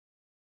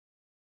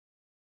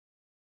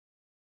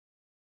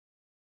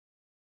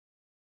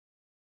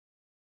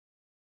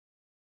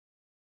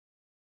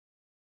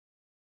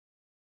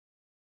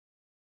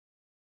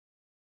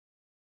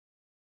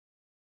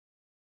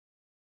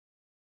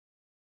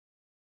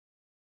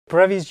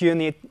previous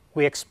unit,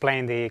 we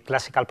explained the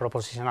classical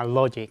propositional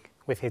logic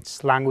with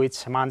its language,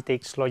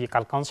 semantics,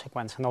 logical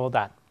consequence, and all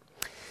that.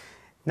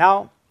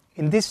 Now,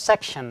 in this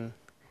section,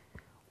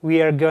 we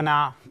are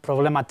gonna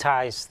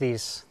problematize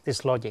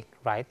this logic,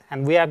 right?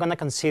 And we are gonna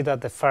consider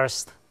the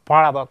first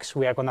paradox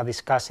we are gonna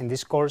discuss in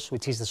this course,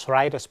 which is the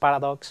SORITES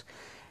paradox,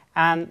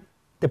 and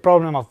the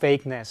problem of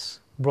vagueness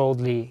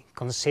broadly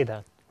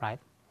considered, right?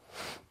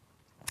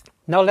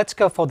 Now let's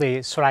go for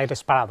the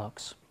SORITES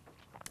paradox.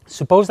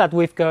 Suppose that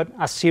we've got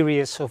a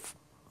series of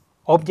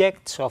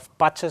objects, of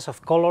patches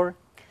of color.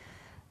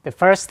 The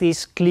first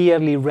is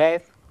clearly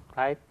red,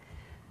 right?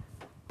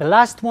 The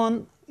last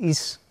one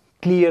is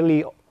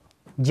clearly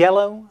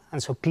yellow,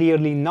 and so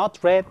clearly not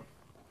red.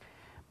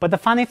 But the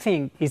funny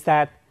thing is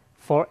that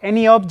for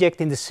any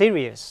object in the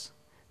series,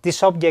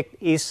 this object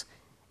is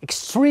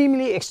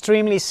extremely,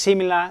 extremely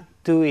similar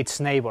to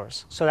its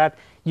neighbors, so that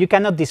you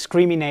cannot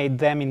discriminate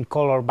them in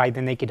color by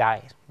the naked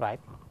eye, right?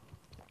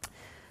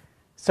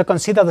 So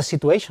consider the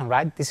situation,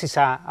 right? This is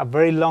a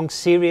very long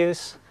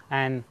series,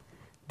 and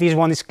this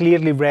one is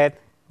clearly red.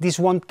 This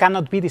one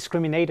cannot be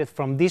discriminated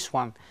from this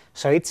one.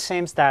 So it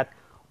seems that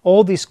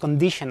all these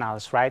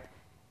conditionals, right?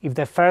 If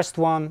the first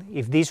one,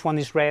 if this one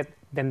is red,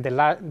 then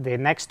the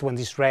next one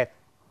is red.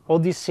 All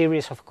these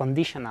series of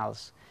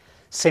conditionals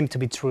seem to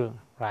be true,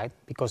 right?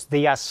 Because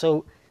they are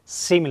so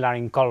similar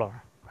in color,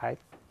 right?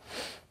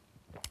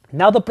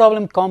 Now the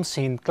problem comes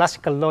in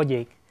classical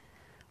logic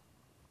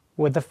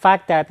with the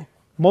fact that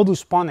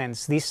modus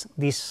ponens,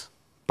 this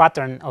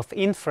pattern of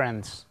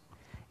inference,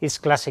 is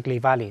classically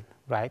valid,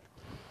 right?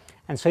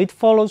 And so it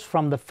follows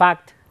from the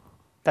fact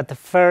that the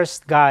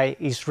first guy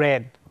is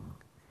red,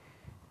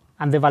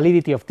 and the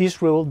validity of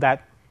this rule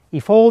that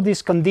if all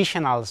these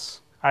conditionals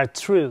are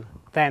true,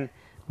 then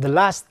the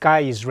last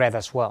guy is red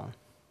as well,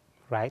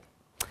 right?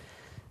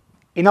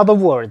 In other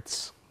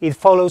words, it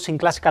follows in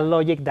classical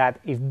logic that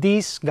if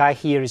this guy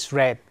here is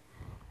red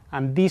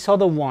and this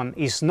other one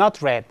is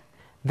not red,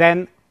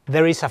 then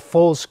there is a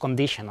false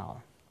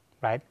conditional,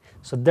 right?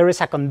 So there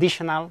is a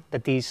conditional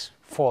that is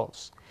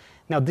false.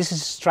 Now this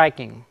is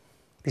striking.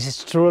 This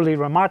is truly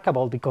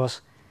remarkable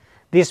because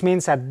this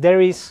means that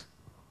there is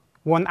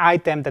one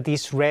item that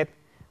is red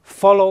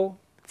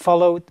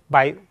followed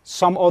by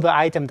some other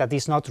item that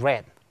is not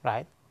red,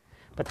 right?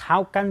 But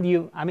how can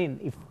you, I mean,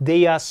 if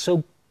they are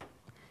so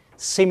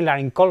similar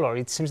in color,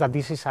 it seems that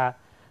this is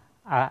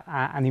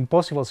an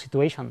impossible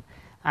situation.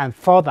 And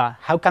further,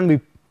 how can we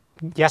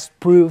just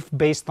prove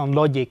based on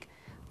logic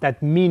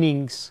that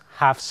meanings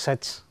have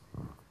such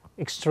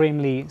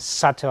extremely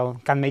subtle,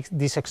 can make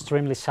these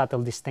extremely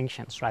subtle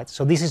distinctions, right?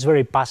 So this is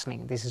very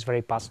puzzling. This is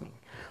very puzzling.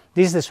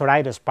 This is the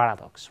SORITES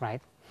paradox,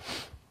 right?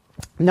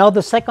 Now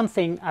the second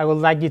thing I would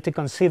like you to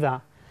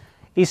consider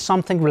is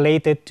something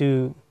related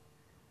to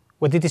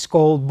what it is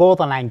called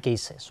borderline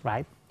cases,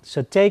 right?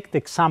 So take the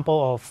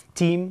example of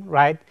Tim,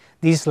 right?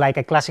 This is like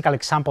a classical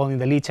example in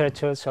the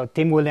literature. So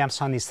Tim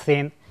Williamson is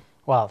thin.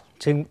 Well,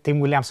 Tim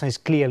Williamson is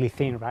clearly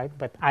thin, right?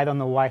 But I don't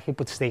know why he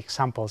puts the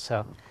example.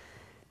 So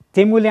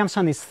Tim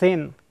Williamson is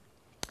thin.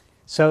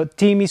 So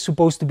Tim is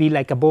supposed to be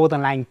like a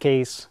borderline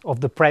case of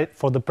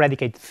for the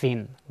predicate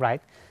thin,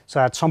 right? So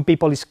that some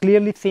people is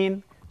clearly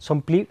thin,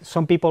 some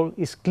people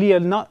is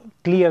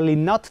clearly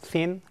not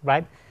thin,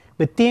 right?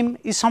 But Tim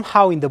is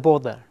somehow in the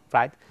border,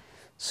 right?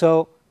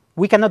 So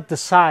we cannot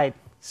decide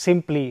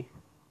simply,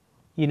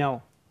 you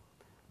know,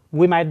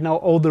 we might know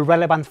all the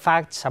relevant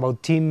facts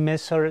about Tim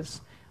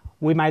measures.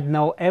 We might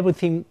know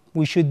everything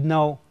we should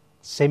know,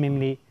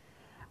 seemingly,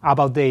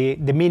 about the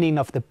meaning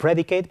of the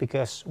predicate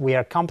because we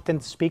are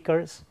competent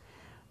speakers.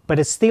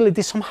 But still, it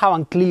is somehow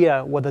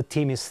unclear whether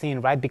Tim is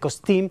thin, right? Because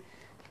Tim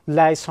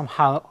lies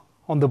somehow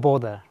on the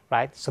border,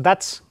 right? So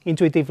that's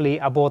intuitively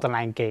a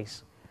borderline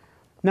case.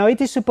 Now,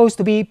 it is supposed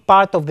to be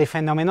part of the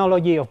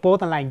phenomenology of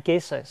borderline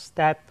cases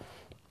that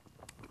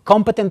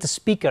competent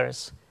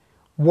speakers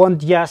won't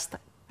just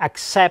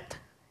accept,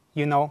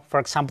 you know,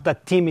 for example,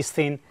 that Tim is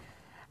thin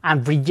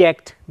and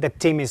reject that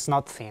Tim is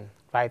not thin,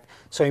 right?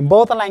 So in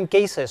borderline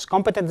cases,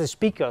 competent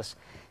speakers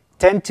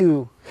tend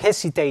to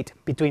hesitate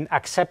between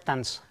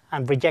acceptance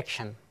and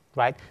rejection,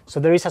 right? So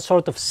there is a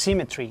sort of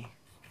symmetry.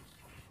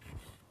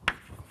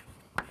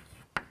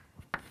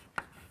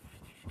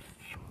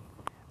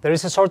 There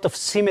is a sort of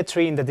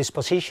symmetry in the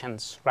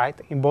dispositions, right,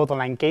 in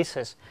borderline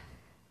cases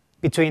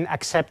between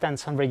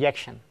acceptance and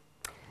rejection.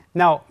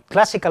 Now,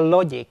 classical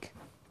logic,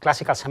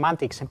 classical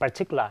semantics in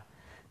particular,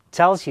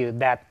 tells you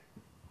that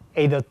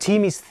either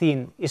Tim is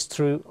thin is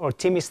true or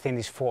Tim is thin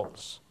is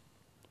false,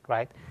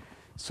 right?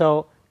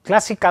 So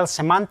classical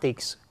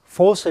semantics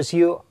forces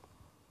you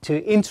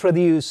to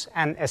introduce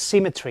an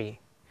asymmetry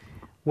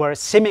where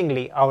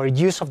seemingly our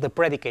use of the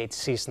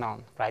predicates is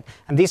known, right?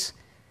 And this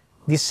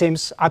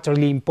seems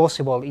utterly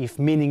impossible if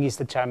meaning is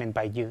determined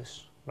by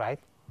use, right?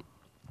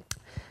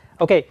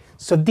 Okay,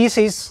 so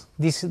these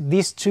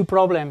two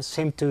problems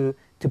seem to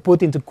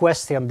put into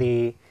question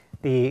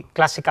the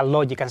classical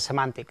logic and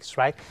semantics,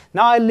 right?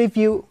 Now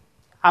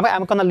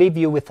I'm going to leave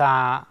you with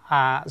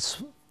a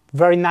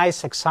very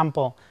nice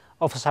example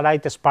of a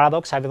SORITES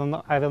paradox. I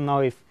don't know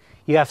if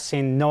you have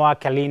seen Noah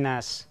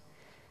Kalina's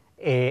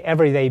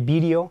everyday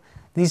video.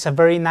 This is a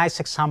very nice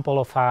example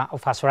of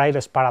a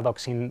SORITES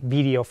paradox in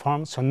video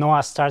form. So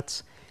Noah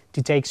starts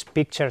to take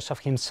pictures of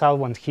himself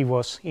when he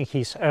was in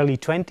his early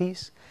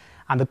 20s.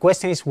 And the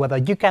question is whether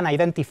you can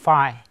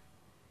identify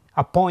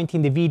a point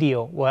in the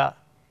video where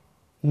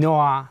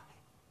Noah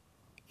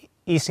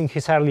is in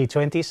his early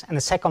 20s, and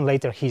a second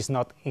later he's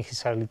not in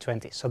his early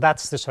 20s. So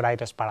that's the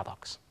SORITES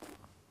paradox.